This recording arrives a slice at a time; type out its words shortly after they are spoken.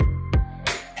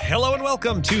Hello and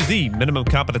welcome to the Minimum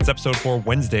Competence episode for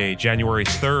Wednesday, January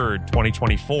 3rd,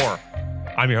 2024.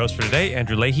 I'm your host for today,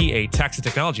 Andrew Leahy, a tax and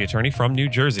technology attorney from New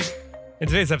Jersey. In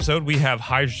today's episode, we have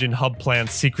hydrogen hub plan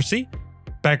secrecy,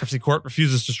 bankruptcy court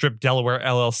refuses to strip Delaware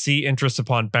LLC interest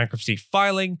upon bankruptcy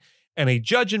filing, and a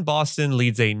judge in Boston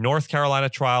leads a North Carolina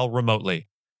trial remotely.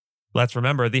 Let's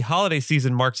remember, the holiday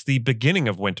season marks the beginning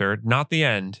of winter, not the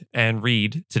end, and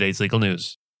read today's legal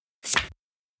news.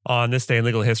 On this day in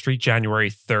legal history, January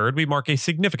 3rd, we mark a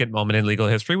significant moment in legal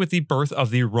history with the birth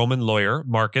of the Roman lawyer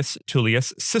Marcus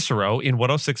Tullius Cicero in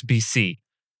 106 BC.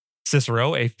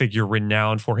 Cicero, a figure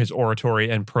renowned for his oratory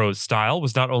and prose style,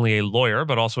 was not only a lawyer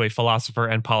but also a philosopher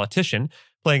and politician,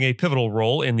 playing a pivotal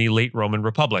role in the late Roman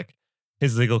Republic.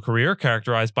 His legal career,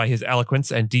 characterized by his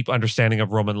eloquence and deep understanding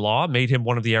of Roman law, made him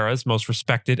one of the era's most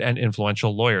respected and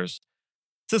influential lawyers.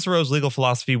 Cicero's legal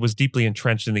philosophy was deeply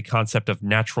entrenched in the concept of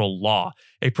natural law,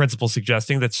 a principle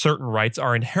suggesting that certain rights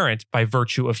are inherent by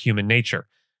virtue of human nature.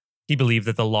 He believed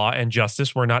that the law and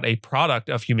justice were not a product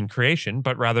of human creation,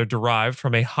 but rather derived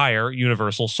from a higher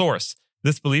universal source.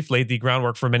 This belief laid the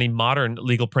groundwork for many modern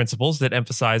legal principles that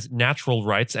emphasize natural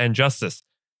rights and justice.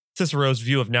 Cicero's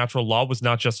view of natural law was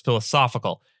not just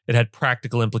philosophical, it had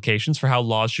practical implications for how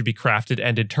laws should be crafted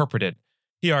and interpreted.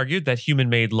 He argued that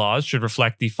human-made laws should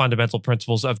reflect the fundamental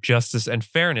principles of justice and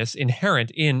fairness inherent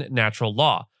in natural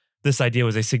law. This idea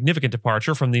was a significant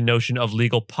departure from the notion of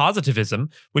legal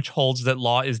positivism, which holds that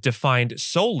law is defined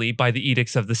solely by the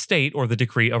edicts of the state or the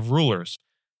decree of rulers.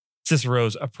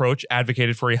 Cicero's approach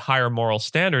advocated for a higher moral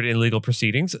standard in legal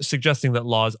proceedings, suggesting that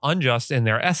laws unjust in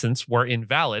their essence were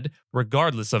invalid,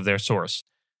 regardless of their source.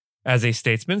 As a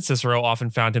statesman, Cicero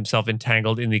often found himself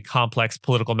entangled in the complex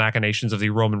political machinations of the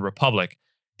Roman Republic.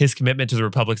 His commitment to the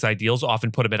Republic's ideals often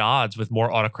put him at odds with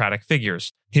more autocratic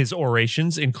figures. His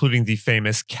orations, including the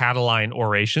famous Catiline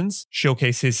Orations,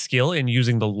 showcase his skill in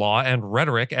using the law and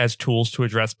rhetoric as tools to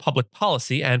address public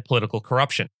policy and political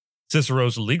corruption.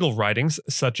 Cicero's legal writings,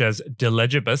 such as De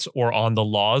Legibus, or On the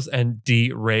Laws, and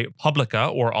De Re Publica,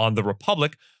 or On the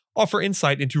Republic, offer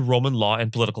insight into Roman law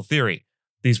and political theory.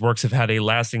 These works have had a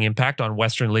lasting impact on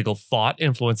Western legal thought,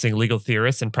 influencing legal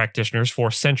theorists and practitioners for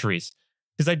centuries.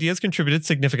 His ideas contributed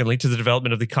significantly to the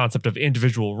development of the concept of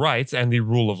individual rights and the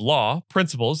rule of law,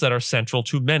 principles that are central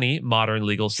to many modern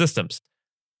legal systems.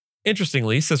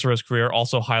 Interestingly, Cicero's career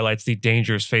also highlights the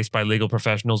dangers faced by legal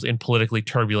professionals in politically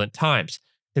turbulent times.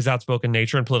 His outspoken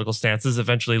nature and political stances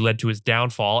eventually led to his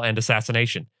downfall and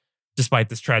assassination. Despite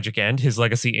this tragic end, his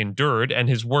legacy endured, and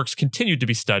his works continued to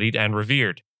be studied and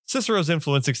revered. Cicero's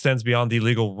influence extends beyond the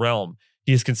legal realm.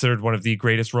 He is considered one of the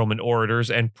greatest Roman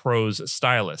orators and prose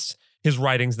stylists. His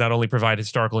writings not only provide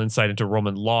historical insight into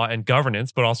Roman law and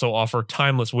governance, but also offer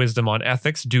timeless wisdom on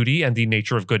ethics, duty, and the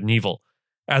nature of good and evil.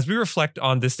 As we reflect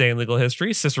on this day in legal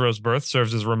history, Cicero's birth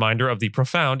serves as a reminder of the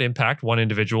profound impact one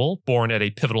individual, born at a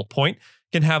pivotal point,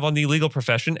 can have on the legal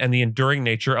profession and the enduring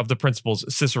nature of the principles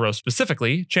Cicero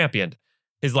specifically championed.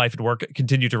 His life and work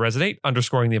continue to resonate,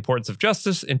 underscoring the importance of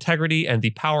justice, integrity, and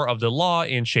the power of the law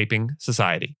in shaping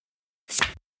society.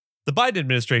 The Biden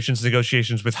administration's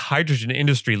negotiations with hydrogen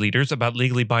industry leaders about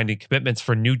legally binding commitments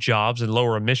for new jobs and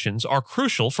lower emissions are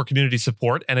crucial for community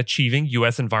support and achieving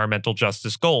U.S. environmental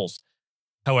justice goals.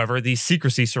 However, the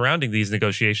secrecy surrounding these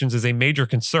negotiations is a major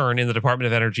concern in the Department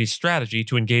of Energy's strategy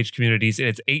to engage communities in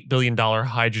its $8 billion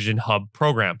hydrogen hub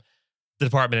program. The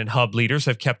department and hub leaders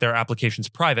have kept their applications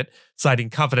private, citing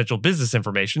confidential business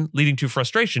information, leading to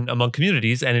frustration among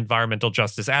communities and environmental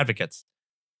justice advocates.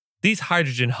 These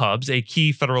hydrogen hubs, a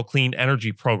key federal clean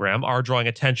energy program, are drawing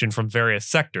attention from various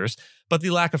sectors, but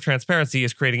the lack of transparency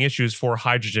is creating issues for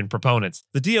hydrogen proponents.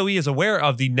 The DOE is aware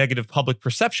of the negative public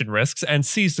perception risks and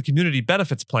sees the Community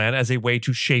Benefits Plan as a way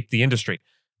to shape the industry.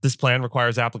 This plan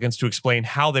requires applicants to explain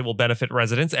how they will benefit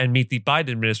residents and meet the Biden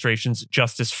administration's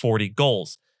Justice 40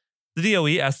 goals. The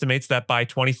DOE estimates that by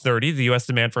 2030, the U.S.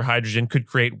 demand for hydrogen could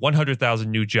create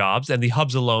 100,000 new jobs, and the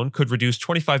hubs alone could reduce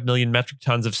 25 million metric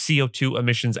tons of CO2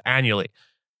 emissions annually.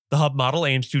 The hub model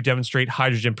aims to demonstrate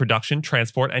hydrogen production,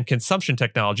 transport, and consumption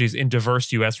technologies in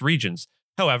diverse U.S. regions.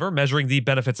 However, measuring the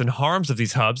benefits and harms of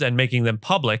these hubs and making them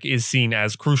public is seen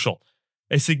as crucial.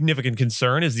 A significant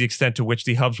concern is the extent to which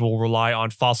the hubs will rely on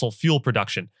fossil fuel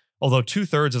production. Although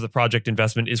 2/3 of the project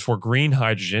investment is for green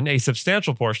hydrogen, a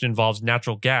substantial portion involves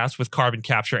natural gas with carbon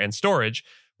capture and storage,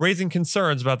 raising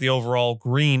concerns about the overall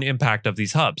green impact of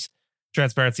these hubs.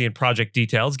 Transparency in project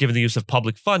details, given the use of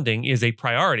public funding, is a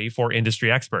priority for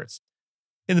industry experts.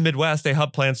 In the Midwest, a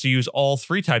hub plans to use all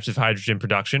three types of hydrogen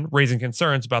production, raising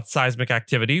concerns about seismic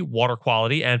activity, water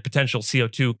quality, and potential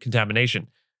CO2 contamination.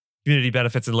 Community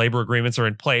benefits and labor agreements are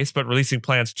in place, but releasing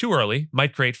plans too early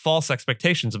might create false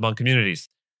expectations among communities.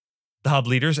 The hub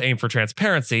leaders aim for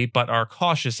transparency, but are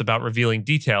cautious about revealing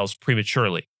details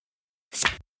prematurely.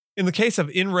 In the case of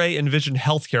In Re Envision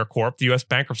Healthcare Corp., the U.S.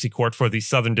 Bankruptcy Court for the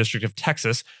Southern District of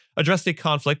Texas addressed a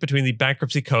conflict between the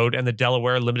Bankruptcy Code and the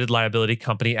Delaware Limited Liability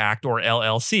Company Act, or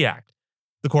LLC Act.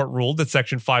 The court ruled that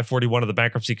Section 541 of the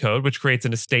Bankruptcy Code, which creates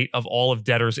an estate of all of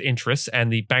debtors' interests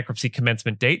and the bankruptcy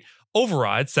commencement date,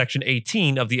 overrides Section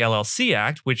 18 of the LLC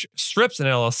Act, which strips an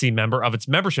LLC member of its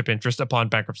membership interest upon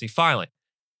bankruptcy filing.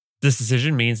 This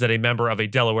decision means that a member of a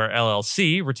Delaware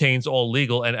LLC retains all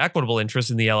legal and equitable interests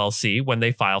in the LLC when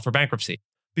they file for bankruptcy.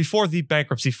 Before the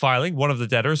bankruptcy filing, one of the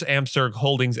debtors, Amsurg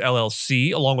Holdings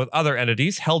LLC, along with other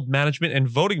entities, held management and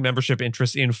voting membership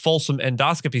interests in Folsom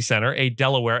Endoscopy Center, a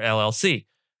Delaware LLC.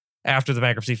 After the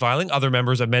bankruptcy filing, other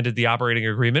members amended the operating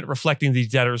agreement, reflecting the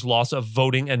debtor's loss of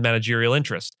voting and managerial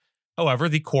interest. However,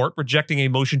 the court, rejecting a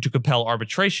motion to compel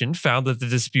arbitration, found that the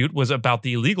dispute was about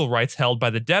the legal rights held by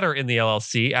the debtor in the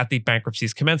LLC at the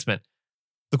bankruptcy's commencement.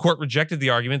 The court rejected the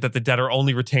argument that the debtor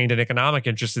only retained an economic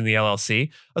interest in the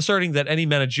LLC, asserting that any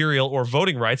managerial or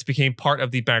voting rights became part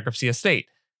of the bankruptcy estate.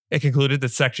 It concluded that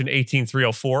Section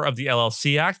 18304 of the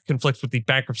LLC Act conflicts with the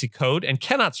Bankruptcy Code and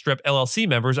cannot strip LLC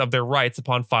members of their rights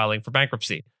upon filing for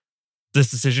bankruptcy. This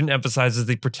decision emphasizes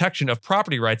the protection of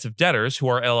property rights of debtors who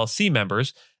are LLC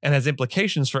members and has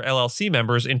implications for LLC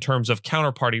members in terms of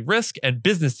counterparty risk and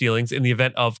business dealings in the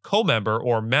event of co-member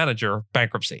or manager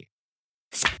bankruptcy.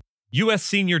 U.S.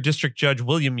 Senior District Judge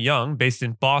William Young, based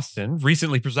in Boston,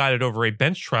 recently presided over a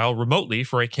bench trial remotely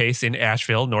for a case in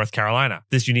Asheville, North Carolina.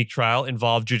 This unique trial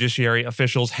involved judiciary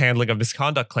officials' handling of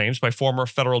misconduct claims by former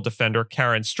federal defender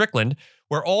Karen Strickland,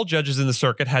 where all judges in the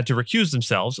circuit had to recuse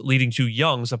themselves, leading to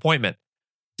Young's appointment.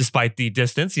 Despite the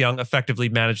distance, Young effectively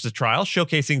managed the trial,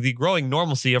 showcasing the growing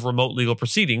normalcy of remote legal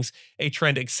proceedings, a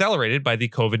trend accelerated by the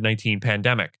COVID-19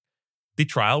 pandemic. The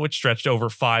trial, which stretched over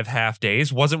 5 half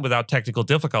days, wasn't without technical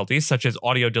difficulties such as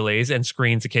audio delays and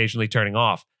screens occasionally turning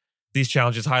off. These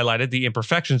challenges highlighted the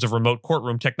imperfections of remote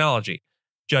courtroom technology.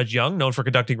 Judge Young, known for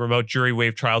conducting remote jury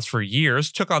waive trials for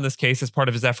years, took on this case as part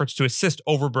of his efforts to assist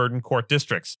overburdened court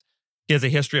districts. He has a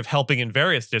history of helping in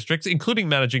various districts, including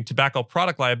managing tobacco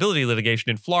product liability litigation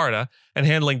in Florida and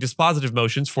handling dispositive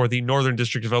motions for the Northern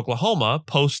District of Oklahoma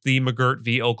post the McGirt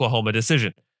v. Oklahoma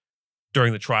decision.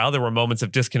 During the trial, there were moments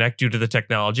of disconnect due to the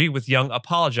technology, with Young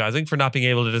apologizing for not being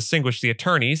able to distinguish the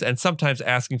attorneys and sometimes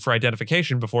asking for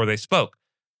identification before they spoke.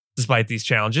 Despite these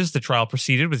challenges, the trial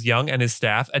proceeded with Young and his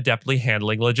staff adeptly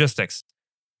handling logistics.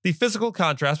 The physical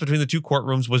contrast between the two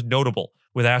courtrooms was notable,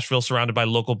 with Asheville surrounded by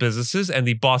local businesses and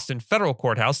the Boston Federal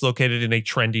Courthouse located in a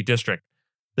trendy district.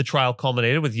 The trial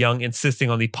culminated with Young insisting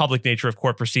on the public nature of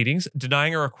court proceedings,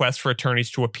 denying a request for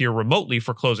attorneys to appear remotely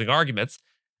for closing arguments,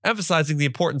 emphasizing the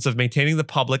importance of maintaining the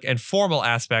public and formal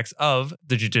aspects of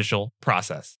the judicial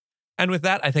process. And with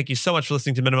that, I thank you so much for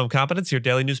listening to Minimum Competence, your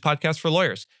daily news podcast for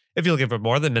lawyers. If you're looking for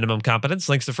more than Minimum Competence,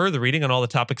 links to further reading on all the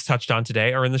topics touched on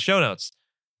today are in the show notes.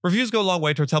 Reviews go a long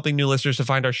way towards helping new listeners to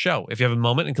find our show. If you have a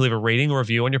moment and can leave a rating or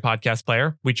review on your podcast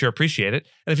player, we'd sure appreciate it.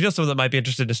 And if you know someone that might be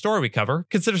interested in a story we cover,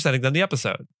 consider sending them the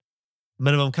episode.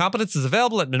 Minimum Competence is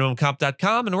available at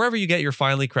minimumcomp.com and wherever you get your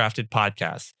finely crafted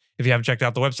podcasts. If you haven't checked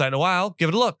out the website in a while, give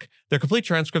it a look. There are complete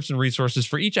transcripts and resources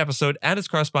for each episode and its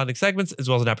corresponding segments, as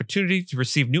well as an opportunity to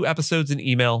receive new episodes in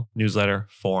email newsletter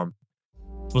form.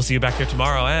 We'll see you back here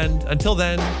tomorrow, and until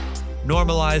then,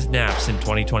 normalize naps in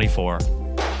 2024.